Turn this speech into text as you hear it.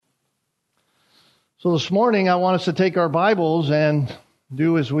So this morning I want us to take our Bibles and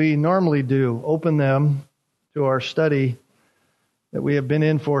do as we normally do. Open them to our study that we have been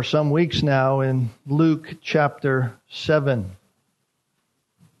in for some weeks now in Luke chapter 7.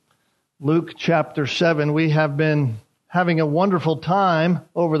 Luke chapter 7. We have been having a wonderful time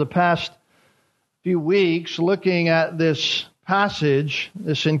over the past few weeks looking at this passage,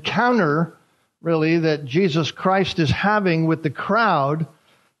 this encounter really that Jesus Christ is having with the crowd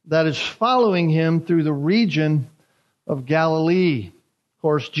that is following him through the region of Galilee. Of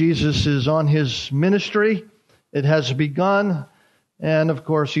course, Jesus is on his ministry. It has begun. And of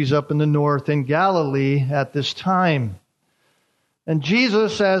course, he's up in the north in Galilee at this time. And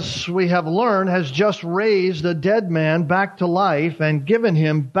Jesus, as we have learned, has just raised a dead man back to life and given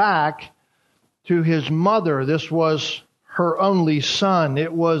him back to his mother. This was her only son.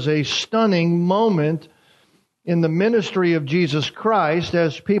 It was a stunning moment in the ministry of Jesus Christ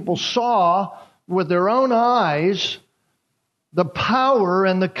as people saw with their own eyes the power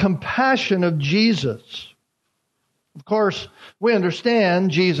and the compassion of Jesus. Of course, we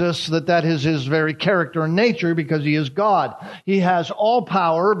understand Jesus, that is his very character and nature because he is God. He has all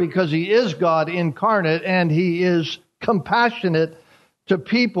power because he is God incarnate, and he is compassionate to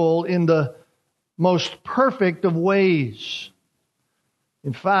people in the most perfect of ways.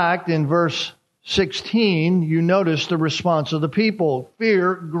 In fact, in verse 16, you notice the response of the people.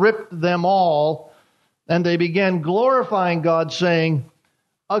 Fear gripped them all, and they began glorifying God, saying,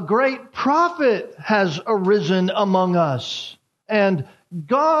 "A great prophet has arisen among us, and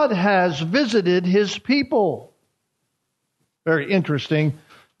God has visited his people." Very interesting,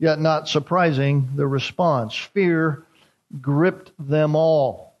 yet not surprising, the response. Fear gripped them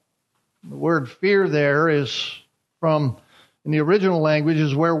all. The word fear there is from, in the original language,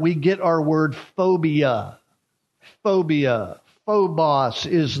 is where we get our word phobia. Phobia. Phobos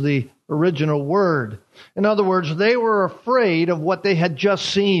is the original word. In other words, they were afraid of what they had just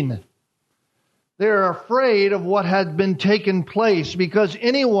seen. They're afraid of what had been taken place because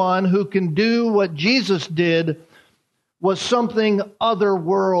anyone who can do what Jesus did was something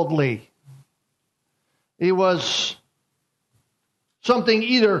otherworldly. He was something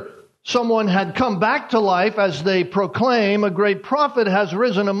either someone had come back to life as they proclaim, "A great prophet has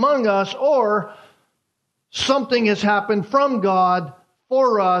risen among us," or something has happened from God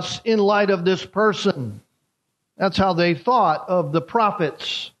for us in light of this person. That's how they thought of the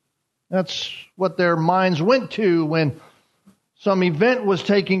prophets. That's what their minds went to when some event was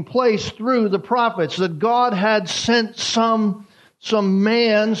taking place through the prophets, that God had sent some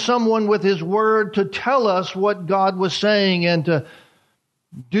man, someone with his word to tell us what God was saying and to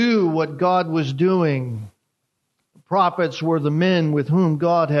do what God was doing. The prophets were the men with whom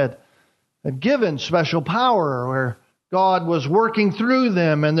God had given special power, where God was working through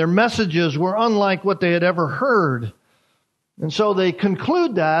them, and their messages were unlike what they had ever heard. And so they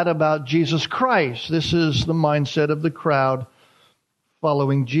conclude that about Jesus Christ. This is the mindset of the crowd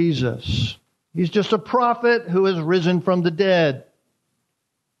following Jesus. He's just a prophet who has risen from the dead.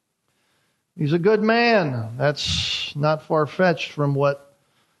 He's a good man. That's not far-fetched from what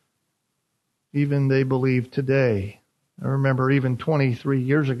even they believe today. I remember even 23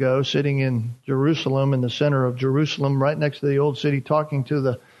 years ago sitting in Jerusalem, in the center of Jerusalem, right next to the old city, talking to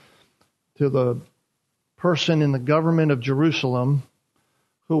the person in the government of Jerusalem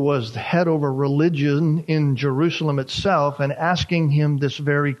who was the head over religion in Jerusalem itself, and asking him this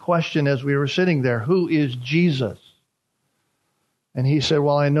very question as we were sitting there: who is Jesus? And he said,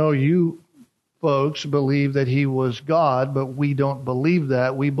 "Well, I know you folks believe that he was God, but we don't believe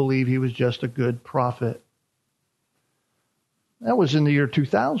that. We believe he was just a good prophet." That was in the year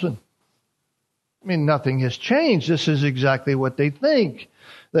 2000. I mean, nothing has changed. This is exactly what they think.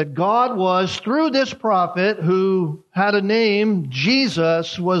 That God was, through this prophet who had a name,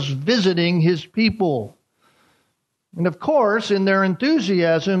 Jesus, was visiting his people. And of course, in their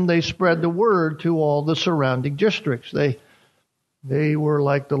enthusiasm, they spread the word to all the surrounding districts. They were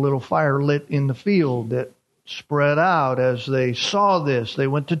like the little fire lit in the field that spread out as they saw this. They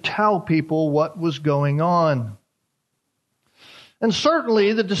went to tell people what was going on. And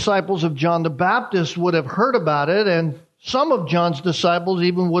certainly the disciples of John the Baptist would have heard about it, and some of John's disciples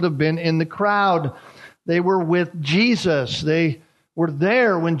even would have been in the crowd. They were with Jesus. They were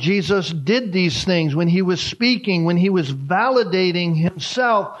there when Jesus did these things, when he was speaking, when he was validating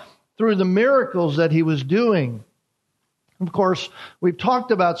himself through the miracles that he was doing. Of course, we've talked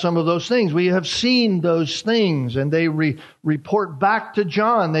about some of those things. We have seen those things, and they report back to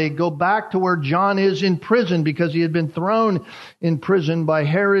John. They go back to where John is in prison because he had been thrown in prison by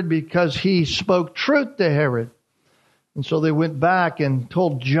Herod because he spoke truth to Herod. And so they went back and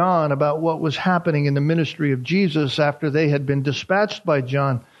told John about what was happening in the ministry of Jesus after they had been dispatched by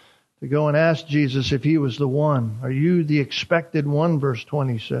John to go and ask Jesus if he was the one. Are you the expected one? Verse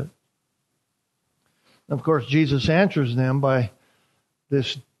 20 said. Of course, Jesus answers them by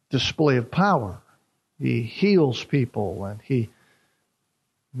this display of power. He heals people and he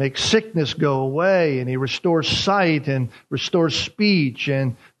makes sickness go away and he restores sight and restores speech,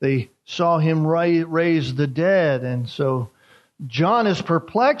 and they saw him raise the dead. And so John is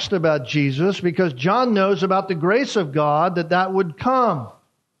perplexed about Jesus because John knows about the grace of God that would come.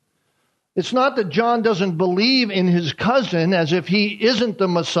 It's not that John doesn't believe in his cousin as if he isn't the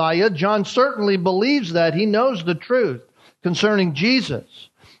Messiah. John certainly believes that. He knows the truth concerning Jesus.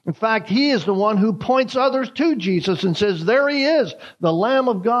 In fact, he is the one who points others to Jesus and says, there he is, the Lamb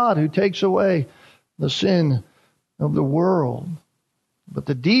of God who takes away the sin of the world. But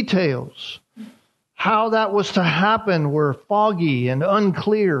the details, how that was to happen, were foggy and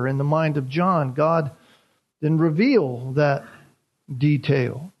unclear in the mind of John. God didn't reveal that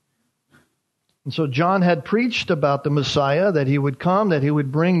detail. And so John had preached about the Messiah, that he would come, that he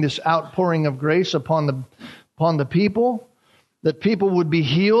would bring this outpouring of grace upon the people, that people would be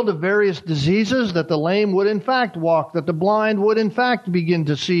healed of various diseases, that the lame would in fact walk, that the blind would in fact begin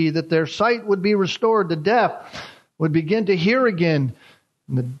to see, that their sight would be restored, the deaf would begin to hear again,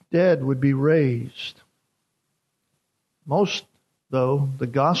 and the dead would be raised. Most, though, the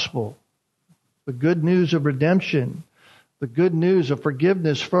gospel, the good news of redemption, the good news of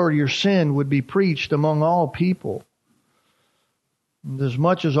forgiveness for your sin would be preached among all people. And as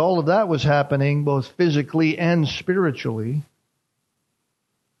much as all of that was happening, both physically and spiritually,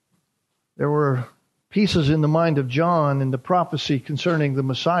 there were pieces in the mind of John in the prophecy concerning the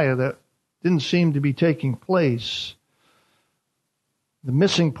Messiah that didn't seem to be taking place. The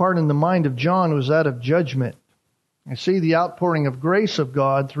missing part in the mind of John was that of judgment. I see the outpouring of grace of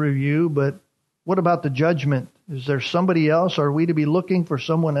God through you, but what about the judgment? Is there somebody else? Are we to be looking for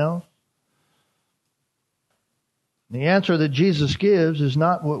someone else? The answer that Jesus gives is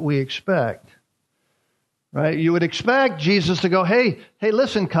not what we expect. Right? You would expect Jesus to go, hey,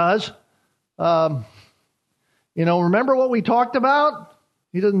 listen, cuz, remember what we talked about?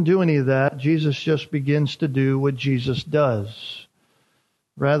 He doesn't do any of that. Jesus just begins to do what Jesus does.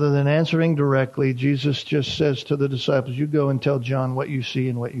 Rather than answering directly, Jesus just says to the disciples, you go and tell John what you see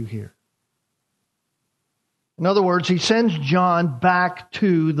and what you hear. In other words, he sends John back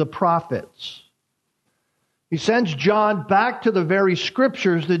to the prophets. He sends John back to the very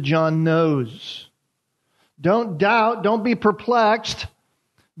scriptures that John knows. Don't doubt, don't be perplexed,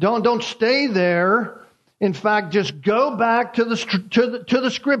 don't stay there. In fact, just go back to the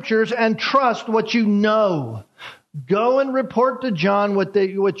scriptures and trust what you know. Go and report to John what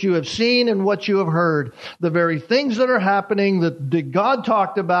you have seen and what you have heard. The very things that are happening that God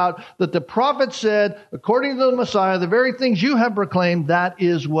talked about, that the prophet said, according to the Messiah, the very things you have proclaimed, that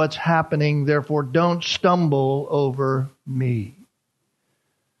is what's happening. Therefore, don't stumble over me.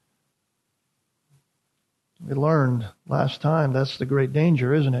 We learned last time that's the great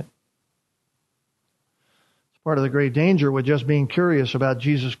danger, isn't it? Part of the great danger with just being curious about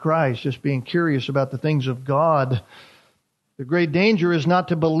Jesus Christ, just being curious about the things of God. The great danger is not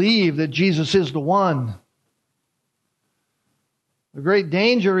to believe that Jesus is the one. The great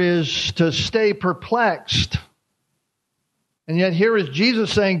danger is to stay perplexed. And yet here is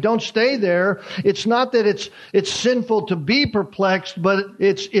Jesus saying, don't stay there. It's not that it's sinful to be perplexed, but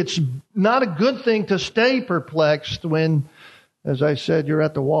it's not a good thing to stay perplexed when, as I said, you're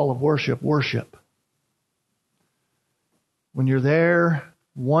at the wall of worship. When you're there,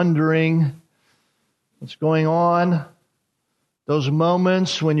 wondering what's going on, those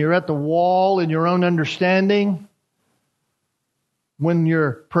moments when you're at the wall in your own understanding, when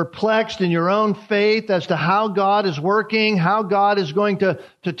you're perplexed in your own faith as to how God is working, how God is going to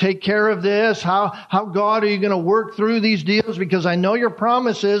take care of this, how God are you going to work through these deals, because I know your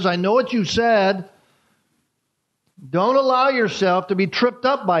promises, I know what you said. Don't allow yourself to be tripped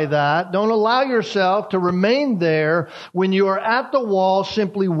up by that. Don't allow yourself to remain there. When you are at the wall,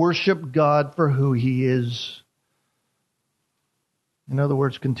 simply worship God for who He is. In other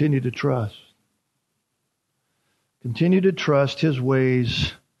words, continue to trust. Continue to trust His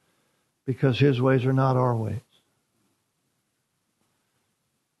ways, because His ways are not our ways.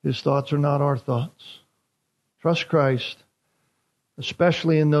 His thoughts are not our thoughts. Trust Christ,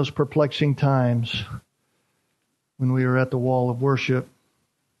 especially in those perplexing times when we are at the wall of worship.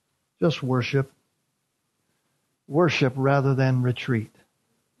 Just worship. Worship rather than retreat.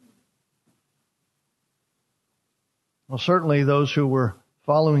 Well, certainly those who were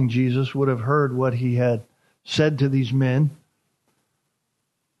following Jesus would have heard what He had said to these men.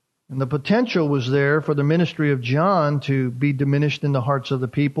 And the potential was there for the ministry of John to be diminished in the hearts of the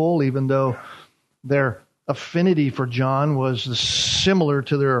people, even though their affinity for John was similar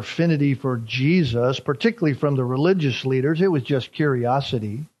to their affinity for Jesus, particularly from the religious leaders. It was just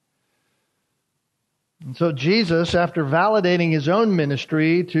curiosity. And so Jesus, after validating his own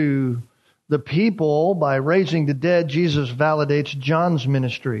ministry to the people by raising the dead, Jesus validates John's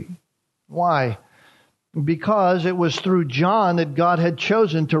ministry. Why? Because it was through John that God had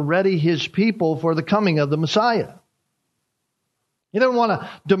chosen to ready his people for the coming of the Messiah. He didn't want to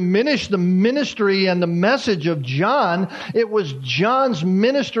diminish the ministry and the message of John. It was John's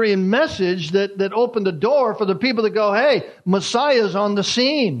ministry and message that opened the door for the people to go, hey, Messiah's on the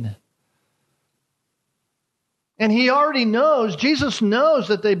scene. And he already knows, Jesus knows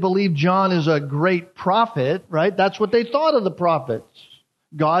that they believe John is a great prophet, right? That's what they thought of the prophets.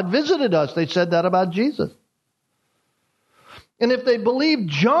 God visited us. They said that about Jesus. And if they believe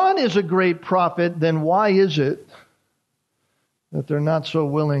John is a great prophet, then why is it that they're not so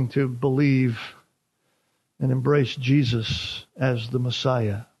willing to believe and embrace Jesus as the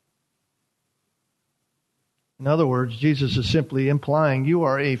Messiah? In other words, Jesus is simply implying you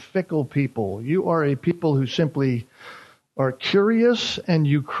are a fickle people. You are a people who simply are curious and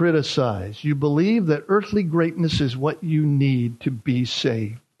you criticize. You believe that earthly greatness is what you need to be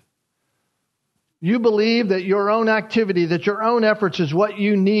saved. You believe that your own activity, that your own efforts is what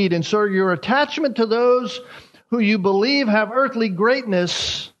you need. And so your attachment to those who you believe have earthly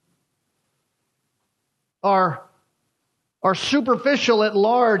greatness are superficial at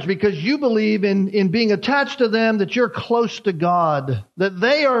large because you believe in being attached to them, that you're close to God, that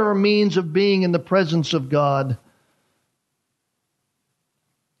they are a means of being in the presence of God.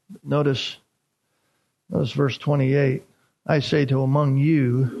 Notice verse 28. I say to among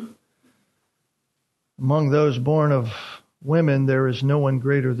you, among those born of women, there is no one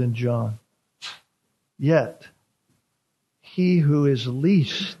greater than John. Yet, he who is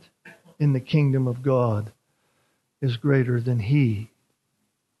least in the kingdom of God is greater than he.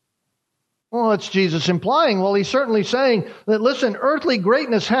 Well, it's Jesus implying. Well, he's certainly saying that, listen, earthly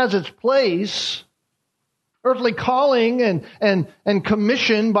greatness has its place. Earthly calling and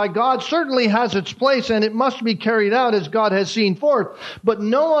commission by God certainly has its place, and it must be carried out as God has seen forth. But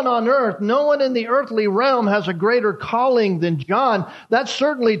no one on earth, no one in the earthly realm has a greater calling than John. That's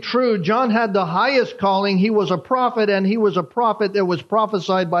certainly true. John had the highest calling. He was a prophet, and he was a prophet that was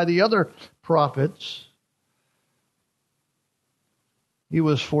prophesied by the other prophets. He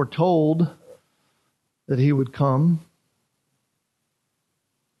was foretold that he would come.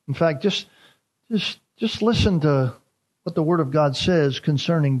 In fact, just listen to what the Word of God says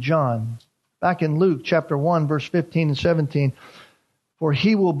concerning John. Back in Luke chapter 1, verse 15 and 17. For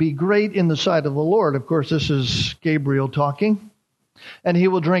he will be great in the sight of the Lord. Of course, this is Gabriel talking. And he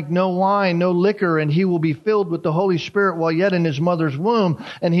will drink no wine, no liquor, and he will be filled with the Holy Spirit while yet in his mother's womb.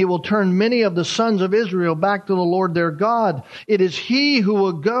 And he will turn many of the sons of Israel back to the Lord their God. It is he who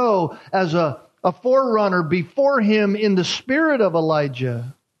will go as a forerunner before him in the spirit of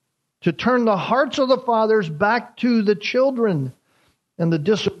Elijah, to turn the hearts of the fathers back to the children, and the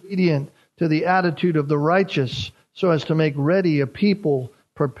disobedient to the attitude of the righteous, so as to make ready a people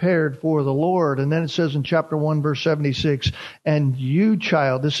prepared for the Lord. And then it says in chapter 1, verse 76, and you,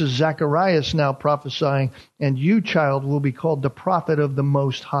 child, this is Zacharias now prophesying, and you, child, will be called the prophet of the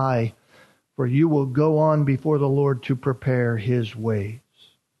Most High, for you will go on before the Lord to prepare his ways.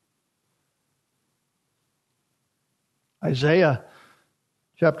 Isaiah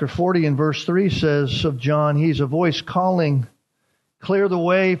chapter 40 and verse 3 says of John, he's a voice calling, clear the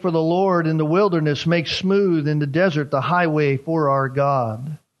way for the Lord in the wilderness, make smooth in the desert the highway for our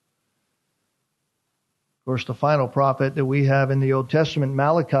God. Of course, the final prophet that we have in the Old Testament,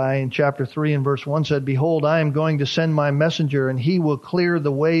 Malachi, in chapter 3 and verse 1 said, behold, I am going to send my messenger, and he will clear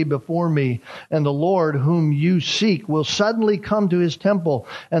the way before me. And the Lord whom you seek will suddenly come to his temple.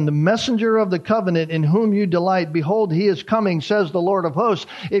 And the messenger of the covenant in whom you delight, behold, he is coming, says the Lord of hosts.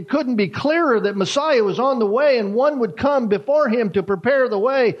 It couldn't be clearer that Messiah was on the way, and one would come before him to prepare the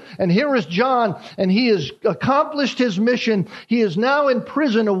way. And here is John, and he has accomplished his mission. He is now in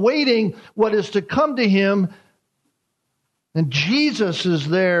prison awaiting what is to come to him. And Jesus is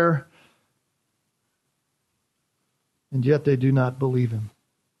there, and yet they do not believe him.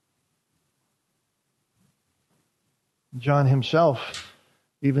 John himself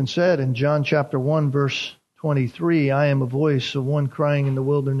even said in John chapter 1, verse 23, I am a voice of one crying in the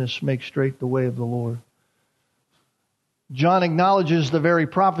wilderness, make straight the way of the Lord. John acknowledges the very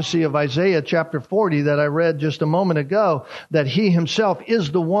prophecy of Isaiah chapter 40 that I read just a moment ago, that he himself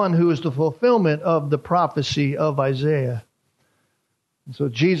is the one who is the fulfillment of the prophecy of Isaiah. And so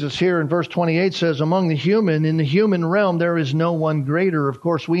Jesus here in verse 28 says, in the human realm, there is no one greater. Of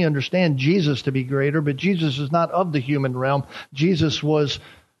course, we understand Jesus to be greater, but Jesus is not of the human realm. Jesus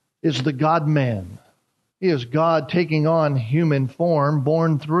is the God-man. He is God taking on human form,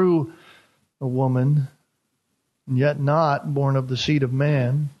 born through a woman, and yet not born of the seed of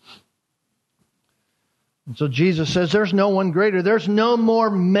man. And so Jesus says there's no one greater. There's no more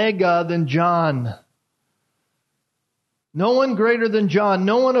mega than John. No one greater than John.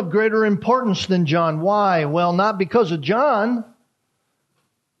 No one of greater importance than John. Why? Well, not because of John.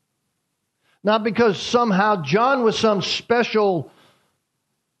 Not because somehow John was some special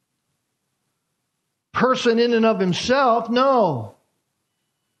person in and of himself. No.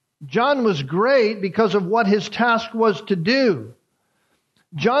 John was great because of what his task was to do.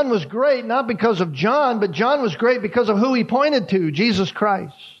 John was great not because of John, but John was great because of who he pointed to, Jesus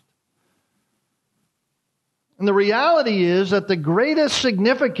Christ. And the reality is that the greatest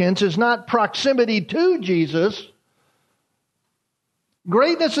significance is not proximity to Jesus.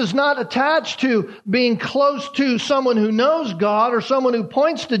 Greatness is not attached to being close to someone who knows God or someone who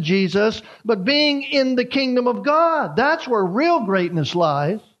points to Jesus, but being in the kingdom of God. That's where real greatness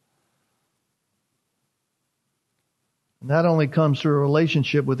lies. And that only comes through a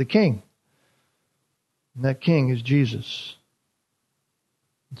relationship with the King. And that King is Jesus.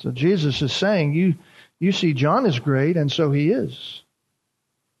 And so Jesus is saying, you see John is great, and so he is.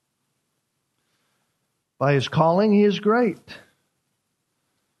 By his calling, he is great.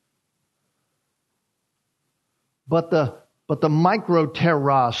 But the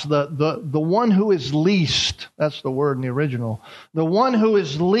microteros, the one who is least, that's the word in the original, the one who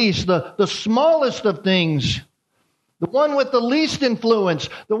is least, the smallest of things, the one with the least influence,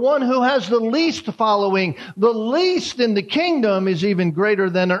 the one who has the least following, the least in the kingdom is even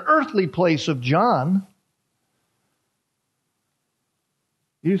greater than an earthly place of John.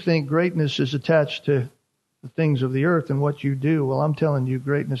 You think greatness is attached to the things of the earth and what you do. Well, I'm telling you,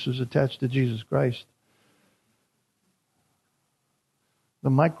 greatness is attached to Jesus Christ. The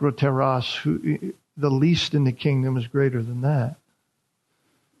microteros, the least in the kingdom, is greater than that.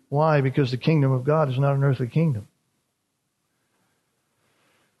 Why? Because the kingdom of God is not an earthly kingdom.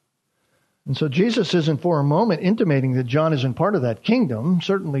 And so Jesus isn't for a moment intimating that John isn't part of that kingdom.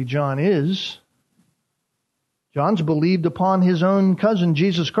 Certainly John is. John's believed upon his own cousin,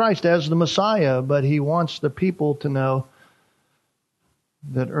 Jesus Christ, as the Messiah, but he wants the people to know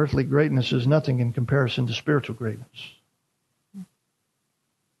that earthly greatness is nothing in comparison to spiritual greatness.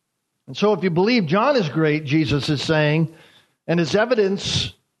 And so if you believe John is great, Jesus is saying, and it's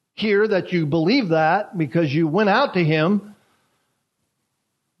evidence here that you believe that because you went out to him,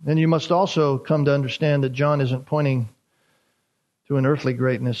 then you must also come to understand that John isn't pointing to an earthly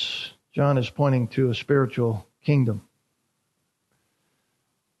greatness. John is pointing to a spiritual kingdom.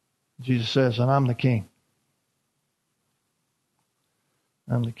 Jesus says, and I'm the king.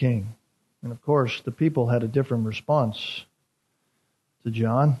 I'm the king. And of course, the people had a different response to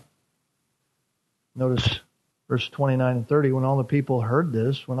John. Notice verse 29 and 30, when all the people heard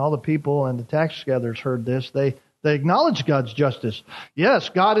this, when all the people and the tax gatherers heard this, they acknowledged God's justice. Yes,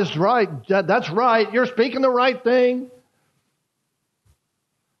 God is right. That's right. You're speaking the right thing.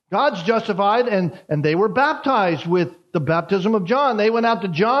 God's justified, and they were baptized with the baptism of John. They went out to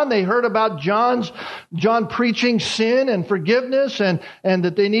John. They heard about John preaching sin and forgiveness and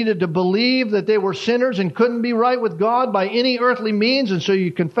that they needed to believe that they were sinners and couldn't be right with God by any earthly means. And so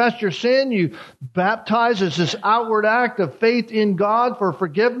you confess your sin. You baptize as this outward act of faith in God for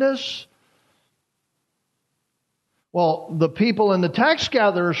forgiveness. Well, the people and the tax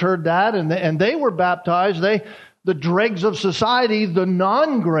gatherers heard that, and they were baptized. The dregs of society, the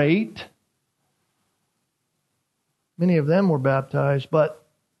non-great, many of them were baptized, but,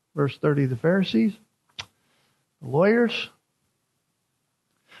 verse 30, the Pharisees, the lawyers,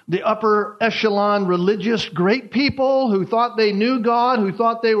 the upper echelon religious great people who thought they knew God, who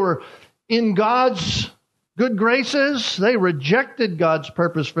thought they were in God's good graces, they rejected God's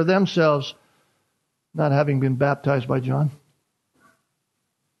purpose for themselves, not having been baptized by John.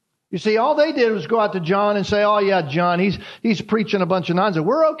 You see, all they did was go out to John and say, oh yeah, John, he's preaching a bunch of nonsense.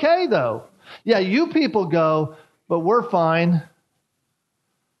 We're okay though. Yeah, you people go, but we're fine.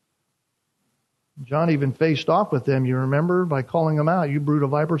 John even faced off with them, you remember, by calling them out. You brood of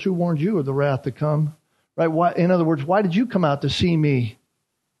vipers, who warned you of the wrath to come? Right? In other words, why did you come out to see me?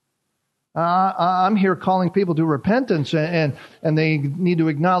 I'm here calling people to repentance, and they need to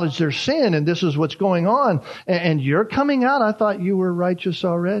acknowledge their sin, and this is what's going on. And you're coming out? I thought you were righteous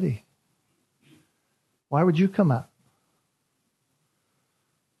already. Why would you come out?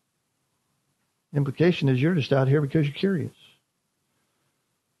 Implication is you're just out here because you're curious.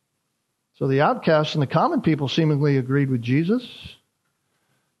 So the outcasts and the common people seemingly agreed with Jesus.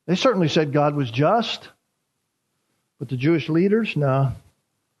 They certainly said God was just. But the Jewish leaders, no.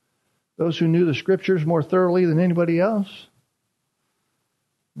 Those who knew the Scriptures more thoroughly than anybody else,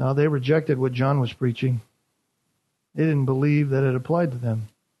 no, they rejected what John was preaching. They didn't believe that it applied to them.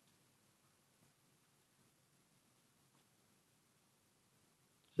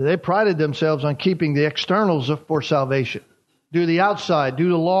 So they prided themselves on keeping the externals for salvation. Do the outside, do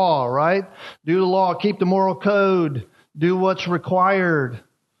the law, right? Do the law, keep the moral code, do what's required.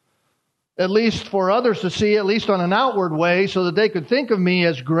 At least for others to see, at least on an outward way, so that they could think of me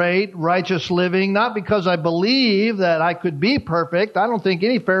as great, righteous living, not because I believe that I could be perfect. I don't think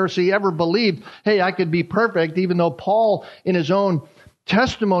any Pharisee ever believed, hey, I could be perfect, even though Paul, in his own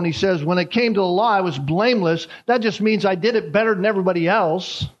testimony, says, when it came to the law, I was blameless. That just means I did it better than everybody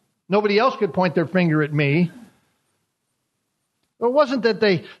else. Nobody else could point their finger at me. It wasn't that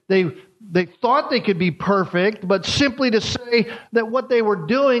they thought they could be perfect, but simply to say that what they were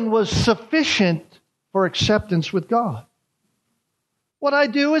doing was sufficient for acceptance with God. What I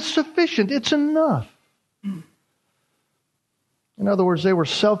do is sufficient. It's enough. In other words, they were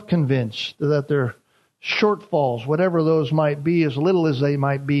self-convinced that their shortfalls, whatever those might be, as little as they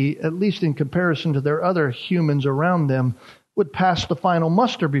might be, at least in comparison to their other humans around them, would pass the final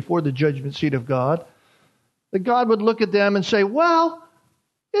muster before the judgment seat of God. That God would look at them and say, well,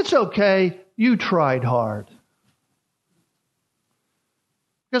 it's okay, you tried hard.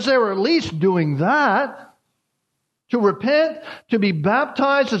 Because they were at least doing that. To repent, to be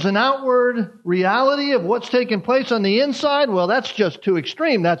baptized as an outward reality of what's taking place on the inside, well, that's just too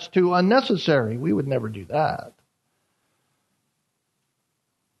extreme. That's too unnecessary. We would never do that.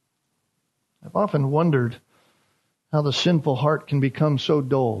 I've often wondered how the sinful heart can become so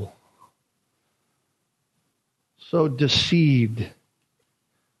dull, so deceived,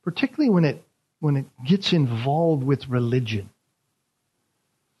 particularly when it gets involved with religion.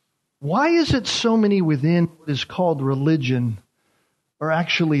 Why is it so many within what is called religion are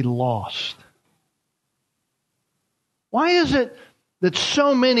actually lost? Why is it that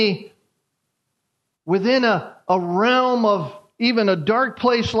so many within a realm of even a dark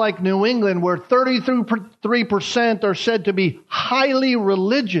place like New England, where 33% are said to be highly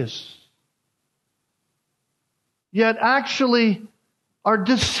religious, yet actually are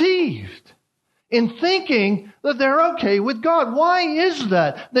deceived in thinking that they're okay with God? Why is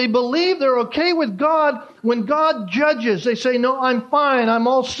that? They believe they're okay with God when God judges. They say, no, I'm fine, I'm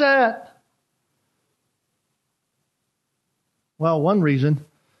all set. Well, one reason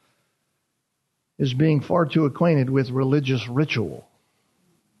is being far too acquainted with religious ritual.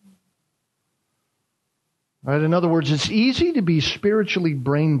 Right? In other words, it's easy to be spiritually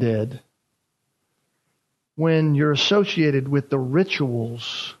brain dead when you're associated with the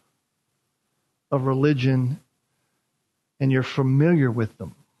rituals of religion and you're familiar with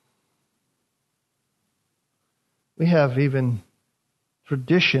them. We have even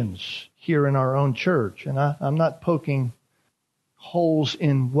traditions here in our own church, and I'm not poking holes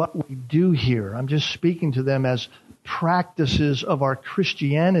in what we do here. I'm just speaking to them as practices of our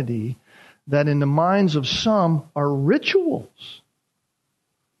Christianity that in the minds of some are rituals.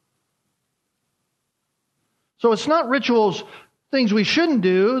 So it's not rituals, things we shouldn't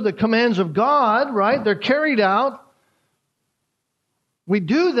do, the commands of God, right? They're carried out. We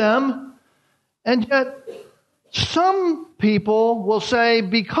do them, and yet some people will say,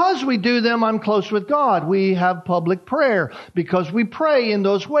 because we do them, I'm close with God. We have public prayer, because we pray in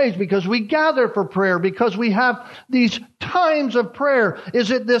those ways, because we gather for prayer, because we have these times of prayer.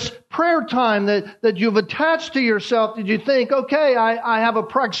 Is it this prayer time that you've attached to yourself? Did you think, okay, I have a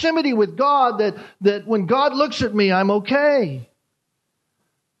proximity with God that when God looks at me, I'm okay?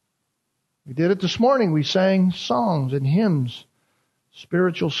 We did it this morning. We sang songs and hymns,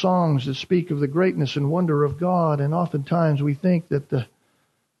 spiritual songs that speak of the greatness and wonder of God. And oftentimes we think that the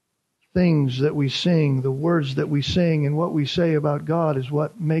things that we sing, the words that we sing, and what we say about God is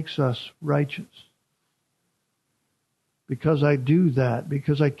what makes us righteous. Because I do that,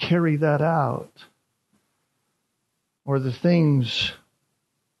 because I carry that out. Or the things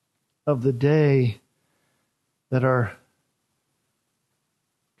of the day that are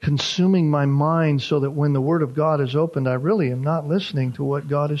consuming my mind so that when the Word of God is opened, I really am not listening to what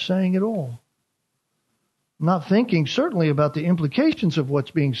God is saying at all. I'm not thinking certainly about the implications of what's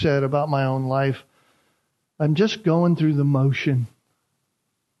being said about my own life. I'm just going through the motion.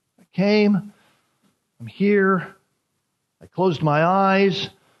 I came, I'm here, I closed my eyes,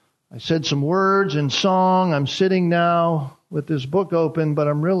 I said some words in song, I'm sitting now with this book open, but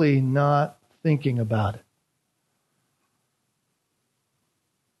I'm really not thinking about it.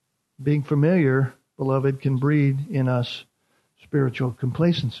 Being familiar, beloved, can breed in us spiritual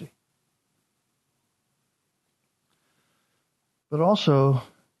complacency. But also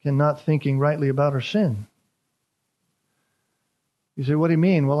can not thinking rightly about our sin. You say, what do you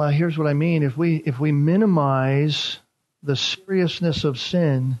mean? Well, here's what I mean. If we minimize the seriousness of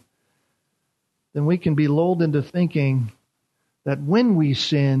sin, then we can be lulled into thinking that when we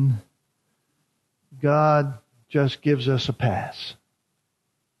sin, God just gives us a pass.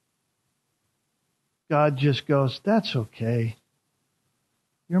 God just goes, that's okay.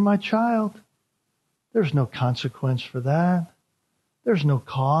 You're my child. There's no consequence for that. There's no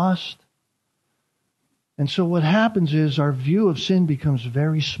cost. And so what happens is our view of sin becomes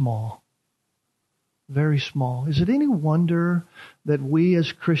very small. Very small. Is it any wonder that we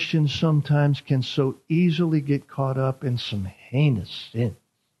as Christians sometimes can so easily get caught up in some heinous sin?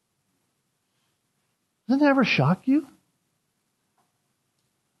 Doesn't that ever shock you?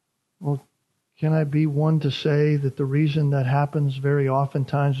 Well, can I be one to say that the reason that happens very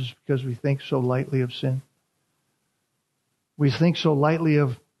oftentimes is because we think so lightly of sin? We think so lightly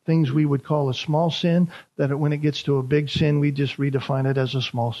of things we would call a small sin that when it gets to a big sin, we just redefine it as a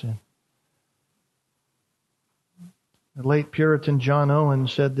small sin. The late Puritan John Owen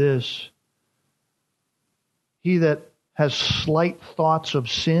said this: he that has slight thoughts of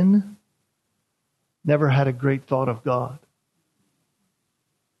sin never had a great thought of God.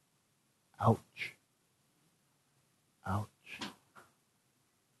 Ouch. Ouch.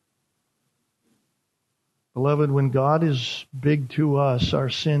 Beloved, when God is big to us, our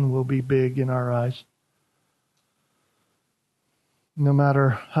sin will be big in our eyes. No matter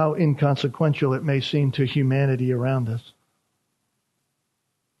how inconsequential it may seem to humanity around us.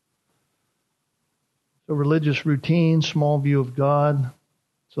 So religious routine, small view of God,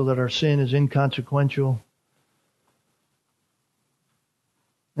 so that our sin is inconsequential.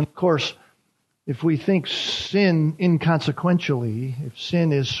 And of course, if we think sin inconsequentially, if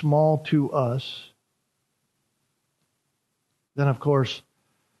sin is small to us, then of course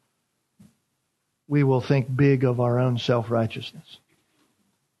we will think big of our own self-righteousness.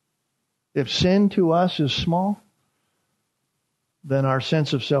 If sin to us is small, then our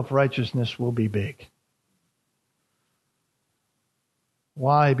sense of self-righteousness will be big.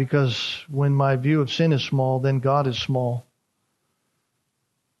 Why? Because when my view of sin is small, then God is small.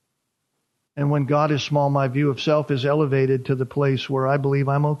 And when God is small, my view of self is elevated to the place where I believe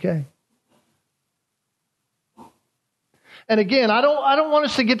I'm okay. And again, I don't want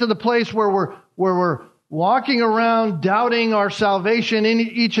us to get to the place where we're walking around doubting our salvation in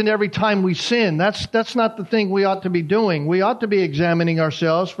each and every time we sin. That's not the thing we ought to be doing. We ought to be examining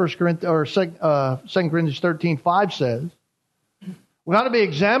ourselves. 2 Corinthians 13:5 says. We ought to be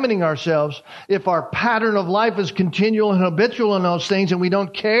examining ourselves. If our pattern of life is continual and habitual in those things and we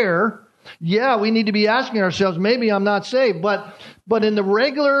don't care, yeah, we need to be asking ourselves, maybe I'm not saved. But in the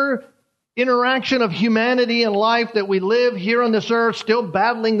regular interaction of humanity and life that we live here on this earth, still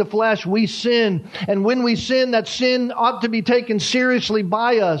battling the flesh, we sin. And when we sin, that sin ought to be taken seriously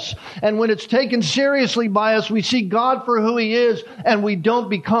by us. And when it's taken seriously by us, we see God for who He is, and we don't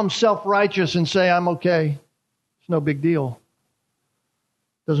become self-righteous and say, I'm okay. It's no big deal.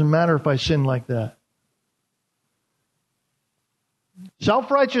 Doesn't matter if I sin like that.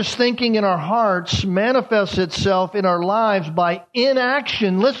 Self-righteous thinking in our hearts manifests itself in our lives by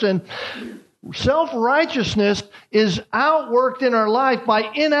inaction. Listen, self-righteousness is outworked in our life by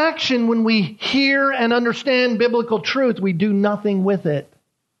inaction. When we hear and understand biblical truth, we do nothing with it.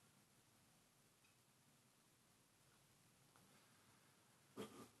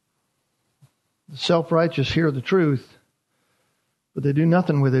 The self-righteous hear the truth, but they do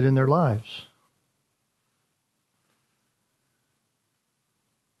nothing with it in their lives.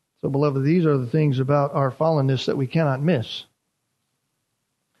 So, beloved, these are the things about our fallenness that we cannot miss.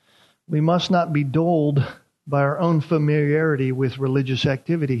 We must not be dulled by our own familiarity with religious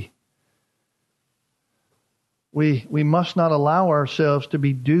activity. We must not allow ourselves to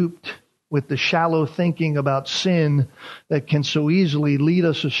be duped with the shallow thinking about sin that can so easily lead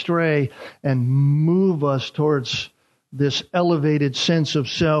us astray and move us towards this elevated sense of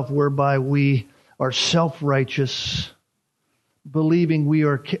self whereby we are self-righteous, believing we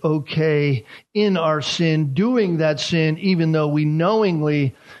are okay in our sin, doing that sin even though we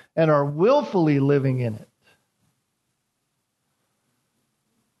knowingly and are willfully living in it.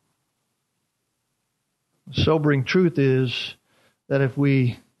 The sobering truth is that if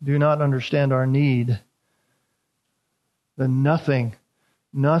we do not understand our need, then nothing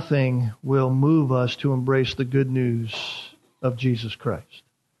will move us to embrace the good news of Jesus Christ.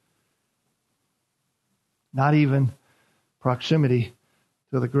 Not even proximity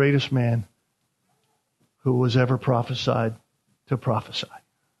to the greatest man who was ever prophesied to prophesy.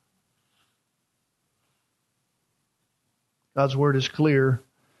 God's word is clear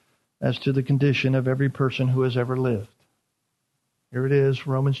as to the condition of every person who has ever lived. Here it is,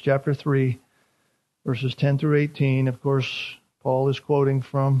 Romans chapter 3, verses 10 through 18. Of course, Paul is quoting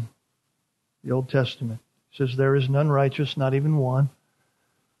from the Old Testament. He says, "There is none righteous, not even one.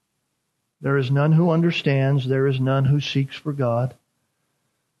 There is none who understands. There is none who seeks for God."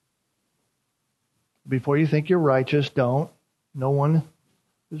 Before you think you're righteous, don't. No one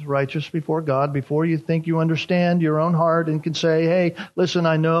is righteous before God. Before you think you understand your own heart and can say, "Hey, listen,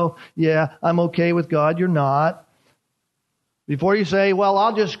 I know, I'm okay with God," you're not. Before you say, "Well,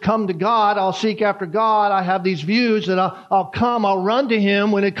 I'll just come to God, I'll seek after God, I have these views that I'll run to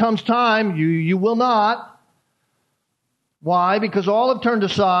Him when it comes time," you will not. Why? Because all have turned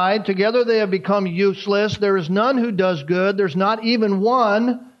aside. Together they have become useless. There is none who does good. There's not even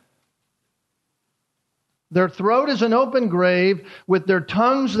one. Their throat is an open grave. With their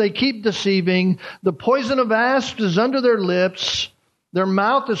tongues they keep deceiving. The poison of asps is under their lips. Their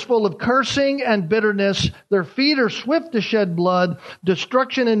mouth is full of cursing and bitterness. Their feet are swift to shed blood.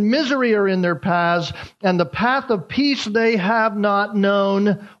 Destruction and misery are in their paths. And the path of peace they have not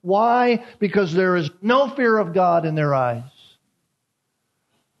known. Why? Because there is no fear of God in their eyes.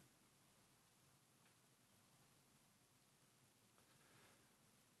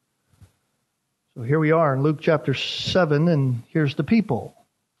 So here we are in Luke chapter 7, and here's the people.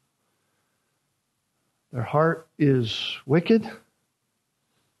 Their heart is wicked.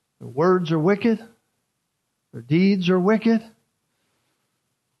 Their words are wicked. Their deeds are wicked.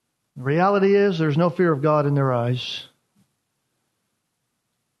 The reality is there's no fear of God in their eyes.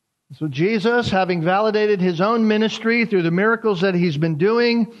 So Jesus, having validated His own ministry through the miracles that He's been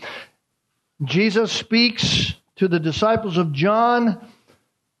doing, Jesus speaks to the disciples of John,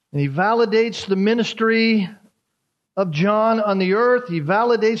 and He validates the ministry of John on the earth. He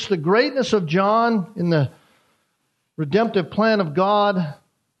validates the greatness of John in the redemptive plan of God.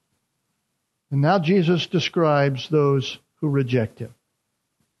 And now Jesus describes those who reject Him.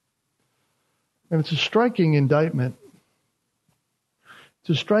 And it's a striking indictment. It's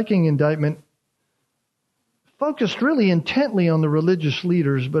a striking indictment focused really intently on the religious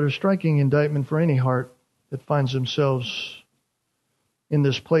leaders, but a striking indictment for any heart that finds themselves in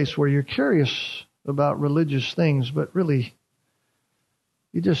this place where you're curious about religious things, but really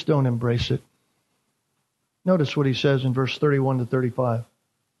you just don't embrace it. Notice what He says in verse 31 to 35.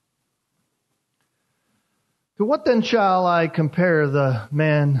 "To what then shall I compare the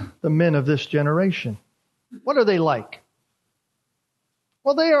men of this generation? What are they like?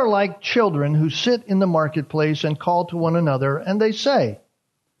 Well, they are like children who sit in the marketplace and call to one another, and they say,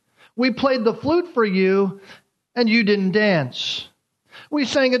 'We played the flute for you, and you didn't dance. We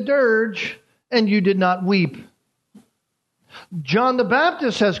sang a dirge, and you did not weep. John the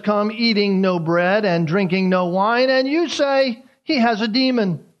Baptist has come eating no bread and drinking no wine, and you say he has a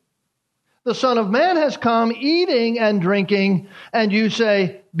demon. The Son of Man has come eating and drinking, and you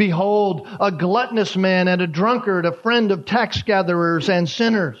say, behold, a gluttonous man and a drunkard, a friend of tax gatherers and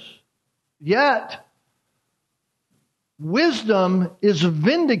sinners. Yet, wisdom is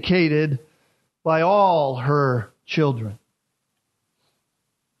vindicated by all her children."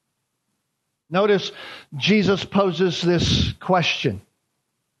 Notice Jesus poses this question.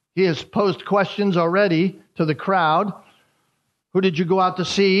 He has posed questions already to the crowd. Who did you go out to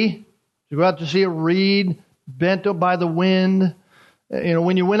see? Did you go out to see a reed bent by the wind?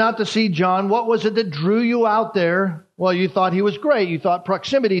 When you went out to see John, what was it that drew you out there? Well, you thought he was great. You thought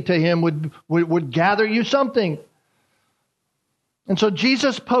proximity to him would gather you something. And so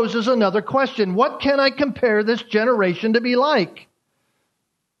Jesus poses another question. What can I compare this generation to be like?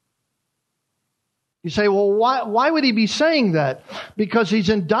 You say, well, why would he be saying that? Because he's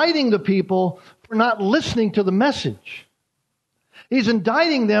indicting the people for not listening to the message. He's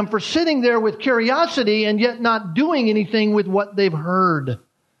indicting them for sitting there with curiosity and yet not doing anything with what they've heard.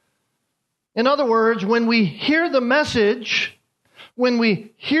 In other words, when we hear the message, when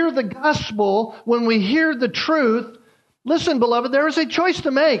we hear the gospel, when we hear the truth, listen, beloved, there is a choice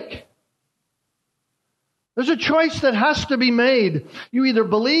to make. There's a choice that has to be made. You either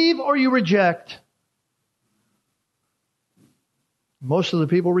believe or you reject. Most of the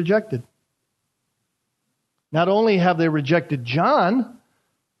people rejected. Not only have they rejected John,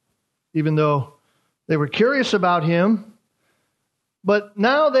 even though They were curious about him. But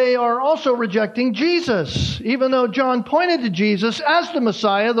now they are also rejecting Jesus, even though John pointed to Jesus as the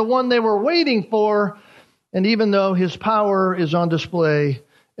Messiah, the one they were waiting for, and even though his power is on display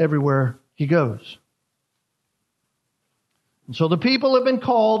everywhere he goes. And so the people have been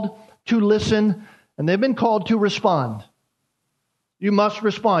called to listen, and they've been called to respond. You must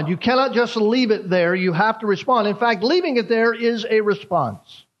respond. You cannot just leave it there. You have to respond. In fact, leaving it there is a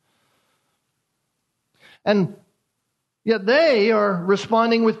response. And yet they are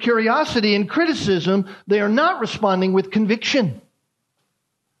responding with curiosity and criticism. They are not responding with conviction.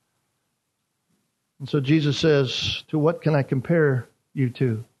 And so Jesus says, to what can I compare you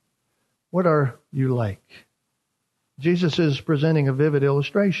to? What are you like? Jesus is presenting a vivid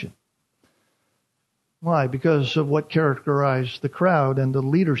illustration. Why? Because of what characterized the crowd and the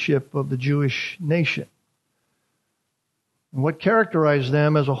leadership of the Jewish nation. And what characterized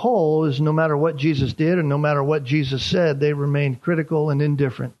them as a whole is no matter what Jesus did and no matter what Jesus said, they remained critical and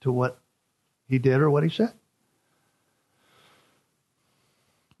indifferent to what he did or what he said.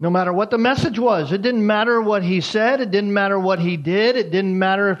 No matter what the message was, it didn't matter what he said, it didn't matter what he did, it didn't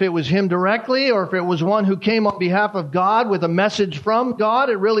matter if it was him directly or if it was one who came on behalf of God with a message from God.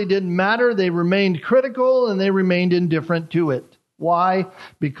 It really didn't matter. They remained critical and they remained indifferent to it. Why?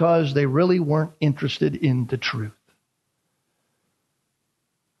 Because they really weren't interested in the truth.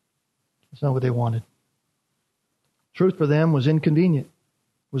 That's not what they wanted. Truth for them was inconvenient,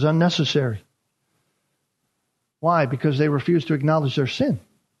 was unnecessary. Why? Because they refused to acknowledge their sin.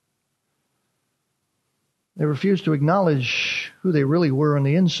 They refused to acknowledge who they really were on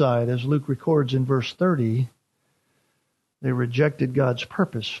the inside. As Luke records in verse 30, they rejected God's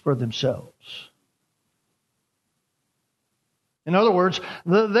purpose for themselves. In other words,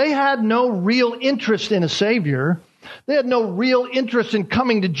 they had no real interest in a Savior. They had no real interest in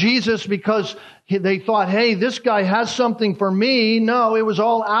coming to Jesus because they thought, hey, this guy has something for me. No, it was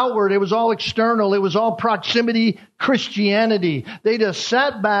all outward. It was all external. It was all proximity Christianity. They just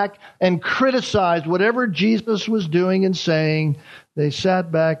sat back and criticized whatever Jesus was doing and saying. They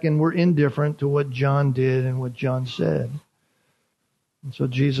sat back and were indifferent to what John did and what John said. And so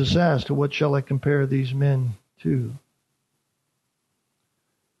Jesus asked, what shall I compare these men to?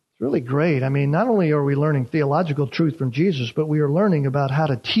 Really great. I mean, not only are we learning theological truth from Jesus, but we are learning about how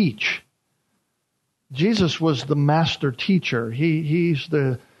to teach. Jesus was the master teacher. He's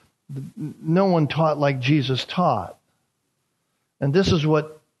no one taught like Jesus taught. And this is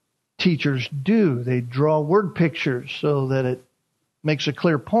what teachers do. They draw word pictures so that it makes a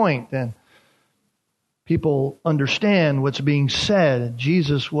clear point and people understand what's being said.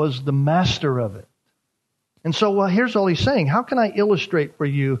 Jesus was the master of it. And so, here's all he's saying. How can I illustrate for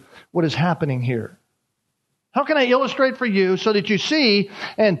you what is happening here? How can I illustrate for you so that you see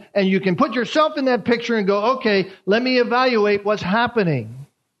and you can put yourself in that picture and go, okay, let me evaluate what's happening.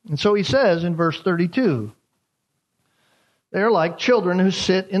 And so he says in verse 32, they're like children who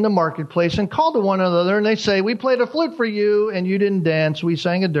sit in the marketplace and call to one another and they say, we played a flute for you and you didn't dance. We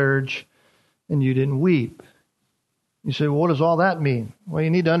sang a dirge and you didn't weep. You say, well, what does all that mean? Well, you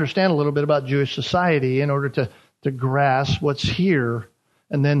need to understand a little bit about Jewish society in order to grasp what's here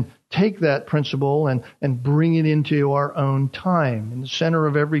and then take that principle and bring it into our own time. In the center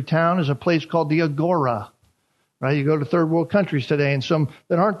of every town is a place called the Agora. Right? You go to third world countries today and some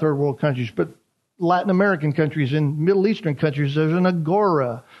that aren't third world countries, but Latin American countries and Middle Eastern countries, there's an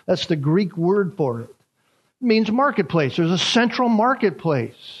Agora. That's the Greek word for it. It means marketplace. There's a central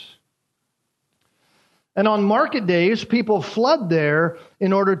marketplace. And on market days, people flood there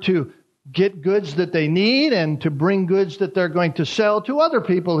in order to get goods that they need and to bring goods that they're going to sell to other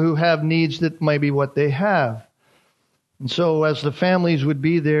people who have needs that may be what they have. And so as the families would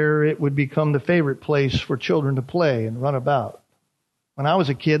be there, it would become the favorite place for children to play and run about. When I was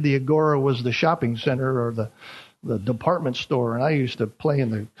a kid, the Agora was the shopping center or the department store, and I used to play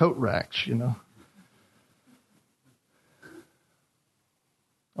in the coat racks, you know.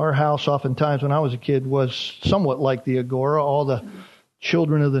 Our house, oftentimes, when I was a kid, was somewhat like the Agora. All the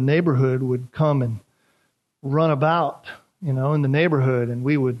children of the neighborhood would come and run about, you know, in the neighborhood, and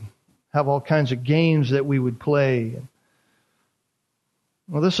we would have all kinds of games that we would play.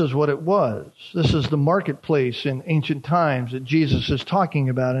 Well, this is what it was. This is the marketplace in ancient times that Jesus is talking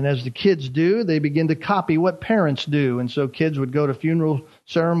about. And as the kids do, they begin to copy what parents do. And so kids would go to funeral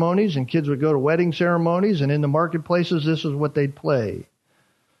ceremonies and kids would go to wedding ceremonies. And in the marketplaces, this is what they'd play.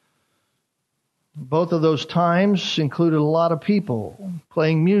 Both of those times included a lot of people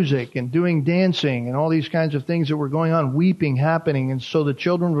playing music and doing dancing and all these kinds of things that were going on, weeping happening. And so the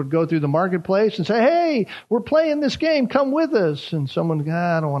children would go through the marketplace and say, hey, we're playing this game, come with us. And someone would go,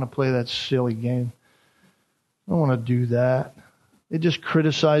 I don't want to play that silly game. I don't want to do that. They just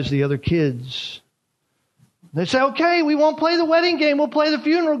criticize the other kids. They say, okay, we won't play the wedding game. We'll play the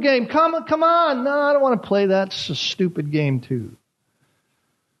funeral game. Come on. No, I don't want to play that. It's a stupid game too.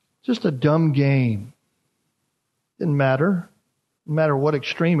 Just a dumb game. Didn't matter. No matter what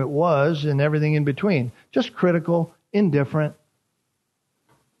extreme it was and everything in between. Just critical, indifferent.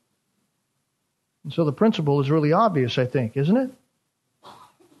 And so the principle is really obvious, I think, isn't it?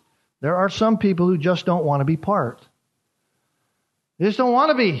 There are some people who just don't want to be part. They just don't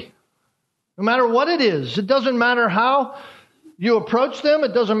want to be. No matter what it is. It doesn't matter how you approach them.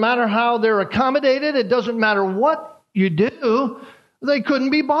 It doesn't matter how they're accommodated. It doesn't matter what you do. They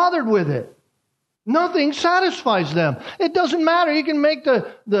couldn't be bothered with it. Nothing satisfies them. It doesn't matter. You can make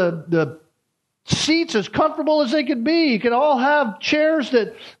the seats as comfortable as they could be. You could all have chairs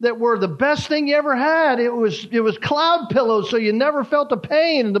that were the best thing you ever had. It was cloud pillows, so you never felt the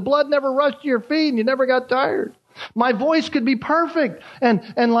pain and the blood never rushed to your feet and you never got tired. My voice could be perfect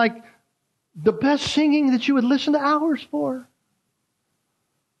and like the best singing that you would listen to hours for.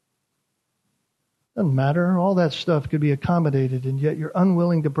 Doesn't matter. All that stuff could be accommodated, and yet you're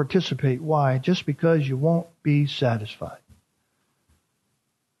unwilling to participate. Why? Just because you won't be satisfied.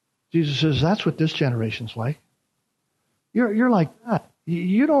 Jesus says, that's what this generation's like. You're like that.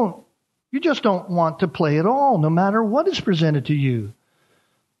 You just don't want to play at all, no matter what is presented to you.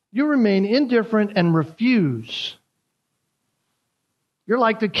 You remain indifferent and refuse. You're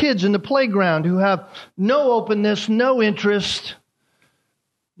like the kids in the playground who have no openness, no interest.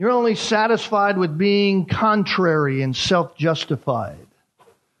 You're only satisfied with being contrary and self-justified.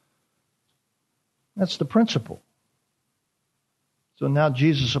 That's the principle. So now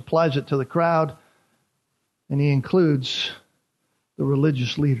Jesus applies it to the crowd, and he includes the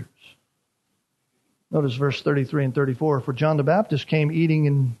religious leaders. Notice verse 33 and 34. For John the Baptist came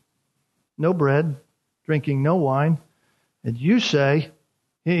eating no bread, drinking no wine. And you say,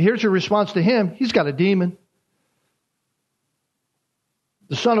 here's your response to him, he's got a demon.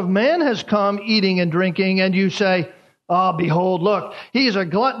 The Son of Man has come eating and drinking, and you say, ah, behold, look, he's a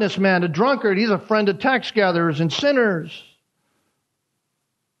gluttonous man, a drunkard, he's a friend of tax gatherers and sinners.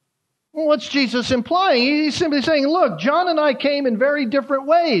 Well, what's Jesus implying? He's simply saying, look, John and I came in very different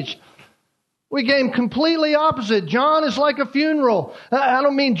ways. We came completely opposite. John is like a funeral. I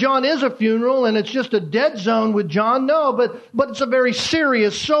don't mean John is a funeral and it's just a dead zone with John. No, but it's a very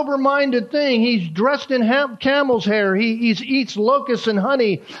serious, sober-minded thing. He's dressed in camel's hair. He eats locusts and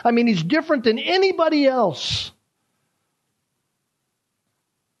honey. I mean, he's different than anybody else.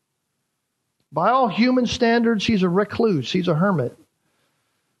 By all human standards, he's a recluse. He's a hermit.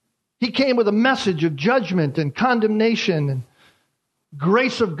 He came with a message of judgment and condemnation and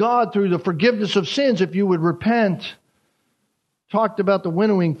grace of God through the forgiveness of sins if you would repent. Talked about the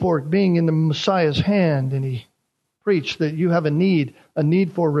winnowing fork being in the Messiah's hand, and he preached that you have a need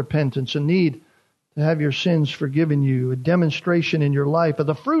for repentance, a need to have your sins forgiven you, a demonstration in your life of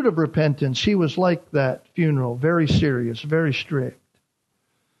the fruit of repentance. He was like that funeral, very serious, very strict.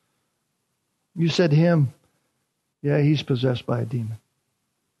 You said to him, yeah, he's possessed by a demon.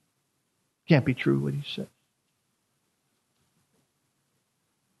 Can't be true what he said.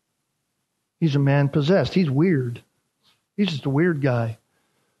 He's a man possessed. He's weird. He's just a weird guy.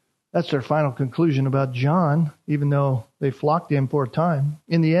 That's their final conclusion about John, even though they flocked to him for a time.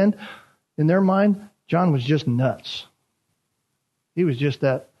 In the end, in their mind, John was just nuts. He was just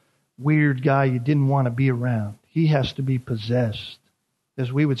that weird guy you didn't want to be around. He has to be possessed.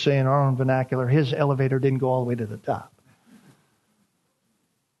 As we would say in our own vernacular, his elevator didn't go all the way to the top.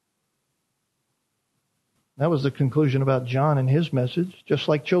 That was the conclusion about John and his message, just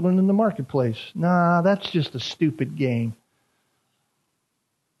like children in the marketplace. Nah, that's just a stupid game.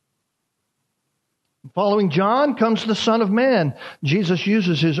 Following John comes the Son of Man. Jesus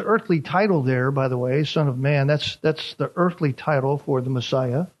uses his earthly title there, by the way, Son of Man. That's the earthly title for the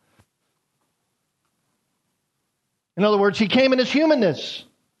Messiah. In other words, he came in his humanness.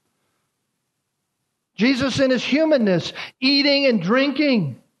 Jesus in his humanness, eating and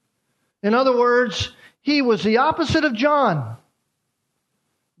drinking. In other words, he was the opposite of John.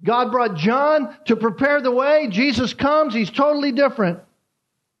 God brought John to prepare the way. Jesus comes, he's totally different.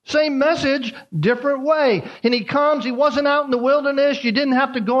 Same message, different way. And he comes, he wasn't out in the wilderness. You didn't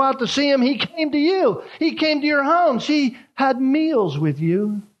have to go out to see him. He came to you. He came to your homes. He had meals with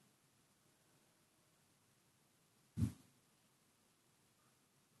you. He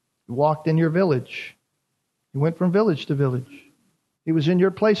walked in your village. He went from village to village. He was in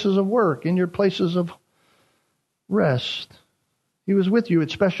your places of work, in your places of rest. He was with you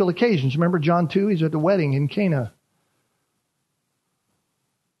at special occasions. Remember John 2? He's at the wedding in Cana.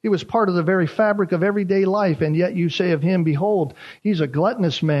 He was part of the very fabric of everyday life, and yet you say of him, behold, he's a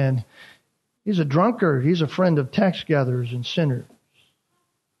gluttonous man. He's a drunkard. He's a friend of tax gatherers and sinners.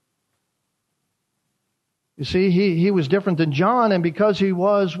 You see, he was different than John, and because he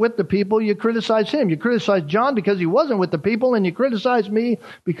was with the people, you criticize him. You criticize John because he wasn't with the people, and you criticize me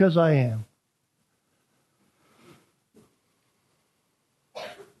because I am.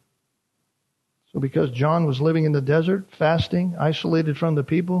 So because John was living in the desert, fasting, isolated from the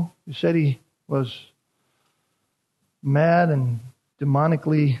people, you said he was mad and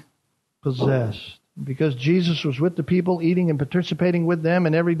demonically possessed. Because Jesus was with the people, eating and participating with them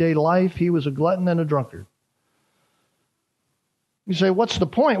in everyday life, he was a glutton and a drunkard. You say, what's the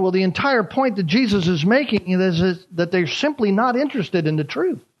point? Well, the entire point that Jesus is making is that they're simply not interested in the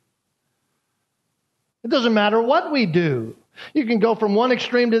truth. It doesn't matter what we do. You can go from one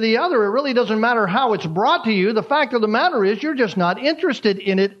extreme to the other. It really doesn't matter how it's brought to you. The fact of the matter is you're just not interested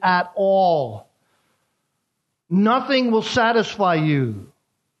in it at all. Nothing will satisfy you.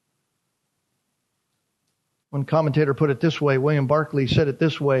 One commentator put it this way, William Barclay said it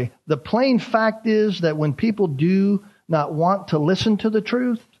this way, the plain fact is that when people do not want to listen to the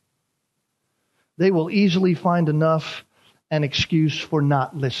truth, they will easily find an excuse for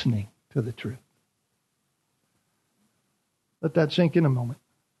not listening to the truth. Let that sink in a moment.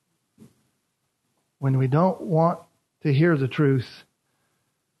 When we don't want to hear the truth,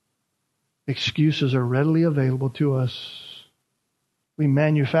 excuses are readily available to us. We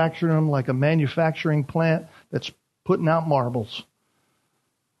manufacture them like a manufacturing plant that's putting out marbles.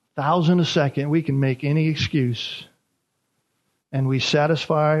 1,000 a second, we can make any excuse. And we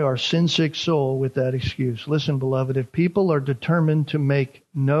satisfy our sin-sick soul with that excuse. Listen, beloved, if people are determined to make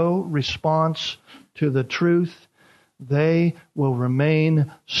no response to the truth, they will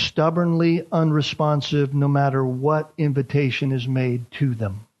remain stubbornly unresponsive no matter what invitation is made to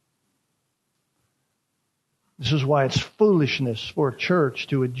them. This is why it's foolishness for a church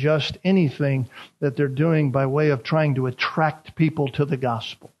to adjust anything that they're doing by way of trying to attract people to the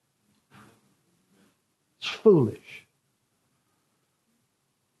gospel. It's foolish.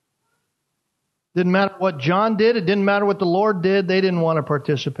 Didn't matter what John did. It didn't matter what the Lord did. They didn't want to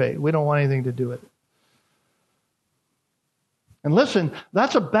participate. We don't want anything to do with it. And listen,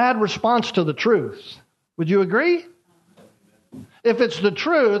 that's a bad response to the truth. Would you agree? If it's the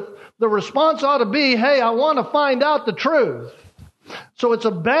truth, the response ought to be, hey, I want to find out the truth. So it's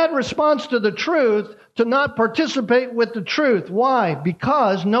a bad response to the truth to not participate with the truth. Why?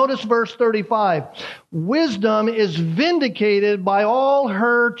 Because, notice verse 35, wisdom is vindicated by all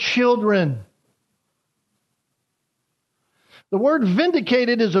her children. The word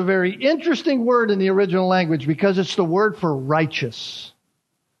vindicated is a very interesting word in the original language because it's the word for righteous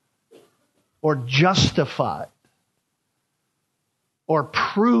or justified or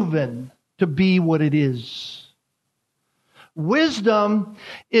proven to be what it is. Wisdom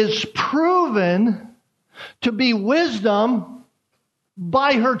is proven to be wisdom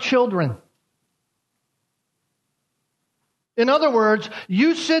by her children. In other words,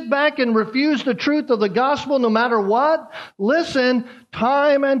 you sit back and refuse the truth of the gospel no matter what. Listen,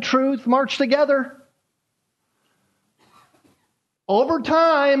 time and truth march together. Over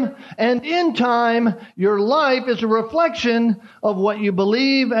time and in time, your life is a reflection of what you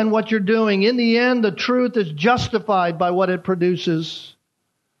believe and what you're doing. In the end, the truth is justified by what it produces.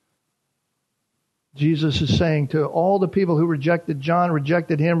 Jesus is saying to all the people who rejected John,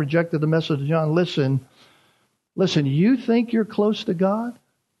 rejected him, rejected the message of John, Listen, you think you're close to God?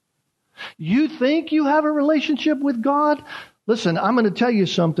 You think you have a relationship with God? Listen, I'm going to tell you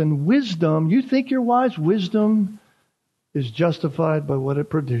something. Wisdom, you think you're wise? Wisdom is justified by what it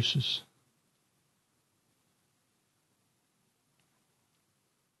produces.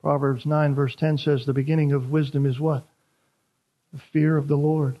 Proverbs 9 verse 10 says the beginning of wisdom is what? The fear of the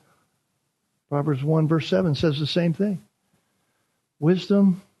Lord. Proverbs 1 verse 7 says the same thing.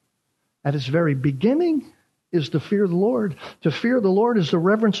 Wisdom at its very beginning is to fear the Lord. To fear the Lord is the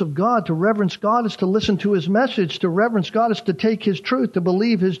reverence of God. To reverence God is to listen to His message. To reverence God is to take His truth, to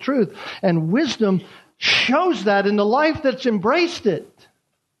believe His truth. And wisdom shows that in the life that's embraced it.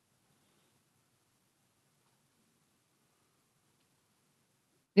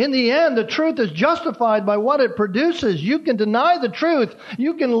 In the end, the truth is justified by what it produces. You can deny the truth.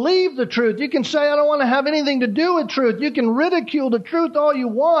 You can leave the truth. You can say, I don't want to have anything to do with truth. You can ridicule the truth all you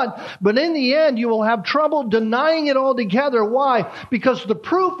want. But in the end, you will have trouble denying it altogether. Why? Because the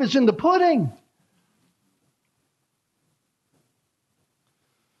proof is in the pudding.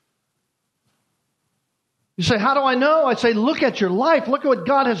 You say, how do I know? I say, look at your life. Look at what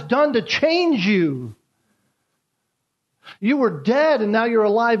God has done to change you. You were dead and now you're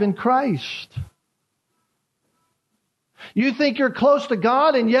alive in Christ. You think you're close to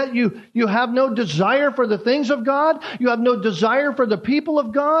God and yet you have no desire for the things of God. You have no desire for the people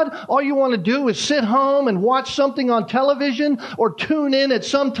of God. All you want to do is sit home and watch something on television or tune in at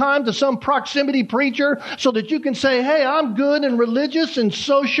some time to some proximity preacher so that you can say, hey, I'm good and religious and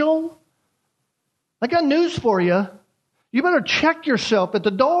social. I got news for you. You better check yourself at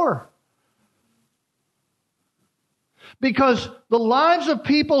the door. Because the lives of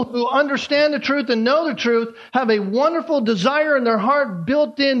people who understand the truth and know the truth have a wonderful desire in their heart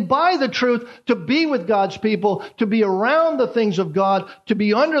built in by the truth to be with God's people, to be around the things of God, to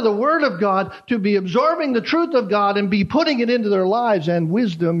be under the Word of God, to be absorbing the truth of God and be putting it into their lives. And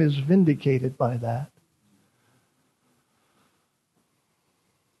wisdom is vindicated by that.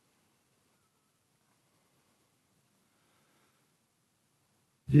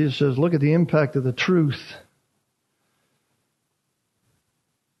 Jesus says, look at the impact of the truth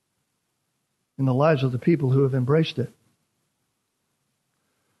in the lives of the people who have embraced it.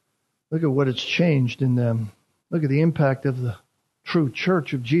 Look at what it's changed in them. Look at the impact of the true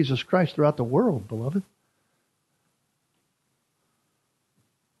church of Jesus Christ throughout the world, beloved.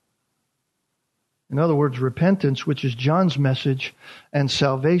 In other words, repentance, which is John's message, and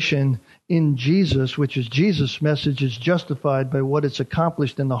salvation in Jesus, which is Jesus' message, is justified by what it's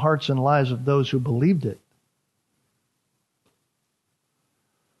accomplished in the hearts and lives of those who believed it.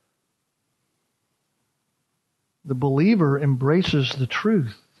 The believer embraces the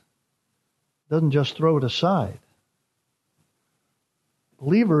truth, doesn't just throw it aside. The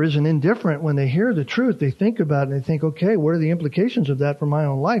believer isn't indifferent when they hear the truth. They think about it and they think, okay, what are the implications of that for my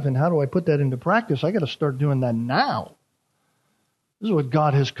own life and how do I put that into practice? I got to start doing that now. This is what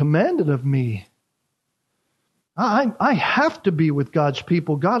God has commanded of me. I have to be with God's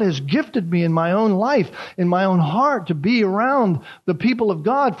people. God has gifted me in my own life, in my own heart, to be around the people of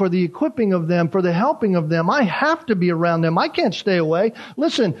God for the equipping of them, for the helping of them. I have to be around them. I can't stay away.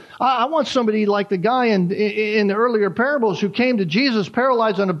 Listen, I want somebody like the guy in the earlier parables who came to Jesus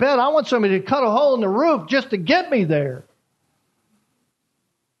paralyzed on a bed. I want somebody to cut a hole in the roof just to get me there.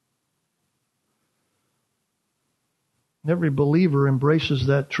 Every believer embraces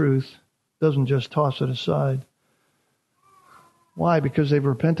that truth, doesn't just toss it aside. Why? Because they've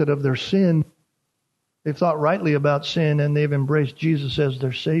repented of their sin. They've thought rightly about sin and they've embraced Jesus as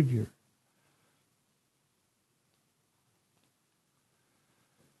their Savior.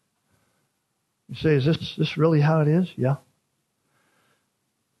 You say, is this really how it is? Yeah.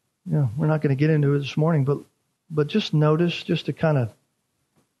 Yeah, we're not going to get into it this morning, but just notice, just to kind of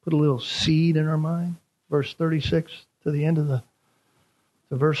put a little seed in our mind, verse 36 to the end of to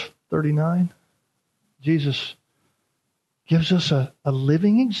verse 39. Jesus gives us a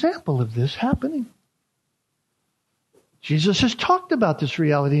living example of this happening. Jesus has talked about this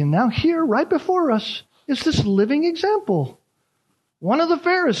reality, and now here, right before us, is this living example. One of the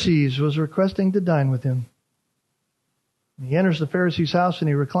Pharisees was requesting to dine with him. He enters the Pharisee's house and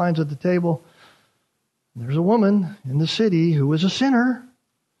he reclines at the table. There's a woman in the city who was a sinner.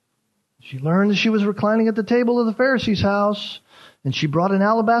 She learned that she was reclining at the table of the Pharisee's house. And she brought an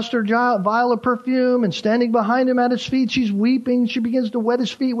alabaster vial of perfume, and standing behind him at his feet, she's weeping. She begins to wet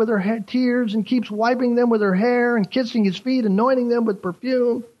his feet with her tears and keeps wiping them with her hair and kissing his feet, anointing them with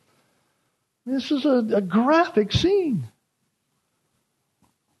perfume. This is a graphic scene.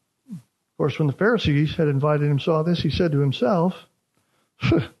 Of course, when the Pharisees had invited him saw this, he said to himself,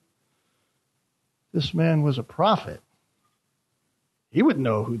 this man was a prophet. He would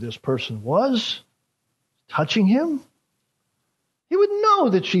know who this person was touching him. He would know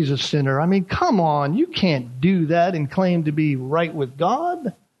that she's a sinner. I mean, come on, you can't do that and claim to be right with God.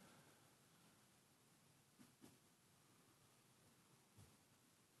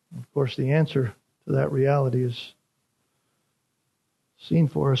 Of course, the answer to that reality is seen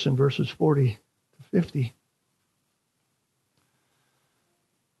for us in verses 40 to 50.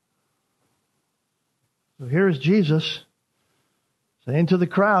 So here is Jesus saying to the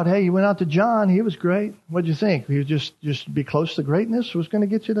crowd, hey, you went out to John. He was great. What'd you think? You just be close to greatness was going to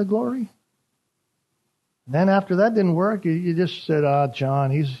get you to glory? And then after that didn't work, you just said, John,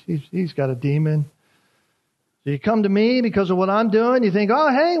 he's got a demon. So you come to me because of what I'm doing. You think, oh,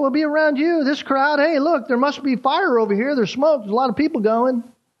 hey, we'll be around you. This crowd, hey, look, there must be fire over here. There's smoke. There's a lot of people going.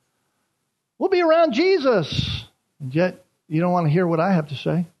 We'll be around Jesus. And yet you don't want to hear what I have to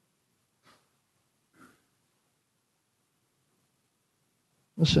say.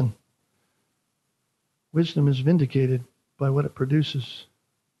 Listen, wisdom is vindicated by what it produces.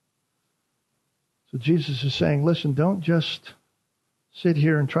 So Jesus is saying, listen, don't just sit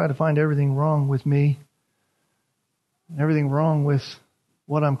here and try to find everything wrong with me. everything wrong with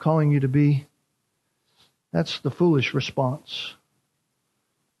what I'm calling you to be. That's the foolish response.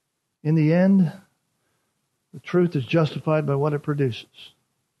 In the end, the truth is justified by what it produces.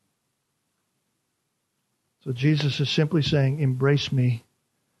 So Jesus is simply saying, embrace me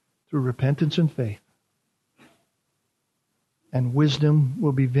through repentance and faith. And wisdom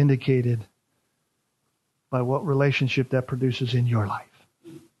will be vindicated by what relationship that produces in your life.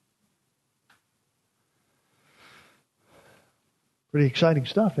 Pretty exciting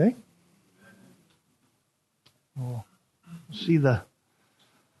stuff, eh? We'll see the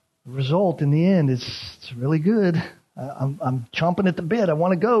result in the end. It's really good. I'm chomping at the bit. I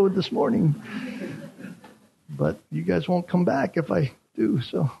want to go this morning. But you guys won't come back if I do.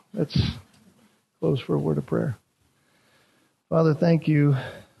 So let's close for a word of prayer. Father, thank you.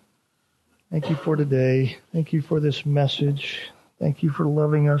 Thank you for today. Thank you for this message. Thank you for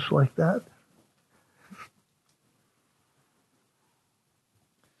loving us like that.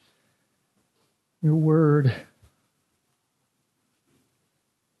 Your word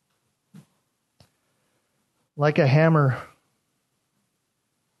like a hammer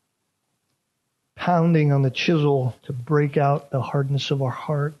pounding on the chisel to break out the hardness of our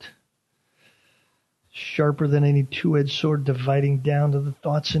heart, sharper than any two-edged sword, dividing down to the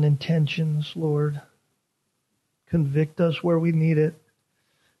thoughts and intentions, Lord. Convict us where we need it.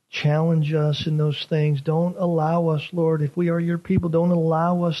 Challenge us in those things. Don't allow us, Lord, if we are your people, don't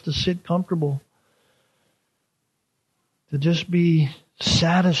allow us to sit comfortable, to just be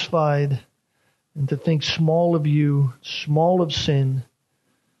satisfied and to think small of you, small of sin.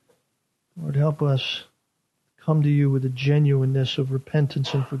 Lord, help us come to you with a genuineness of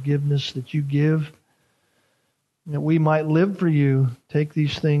repentance and forgiveness that you give, that we might live for you. Take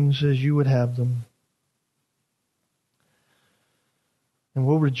these things as you would have them. And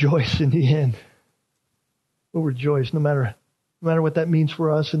we'll rejoice in the end. We'll rejoice no matter what that means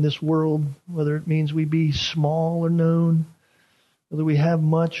for us in this world, whether it means we be small or known, whether we have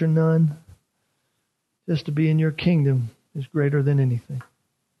much or none. Just to be in your kingdom is greater than anything.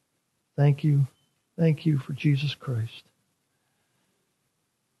 Thank you. Thank you for Jesus Christ.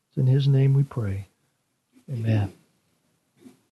 It's in his name we pray. Amen.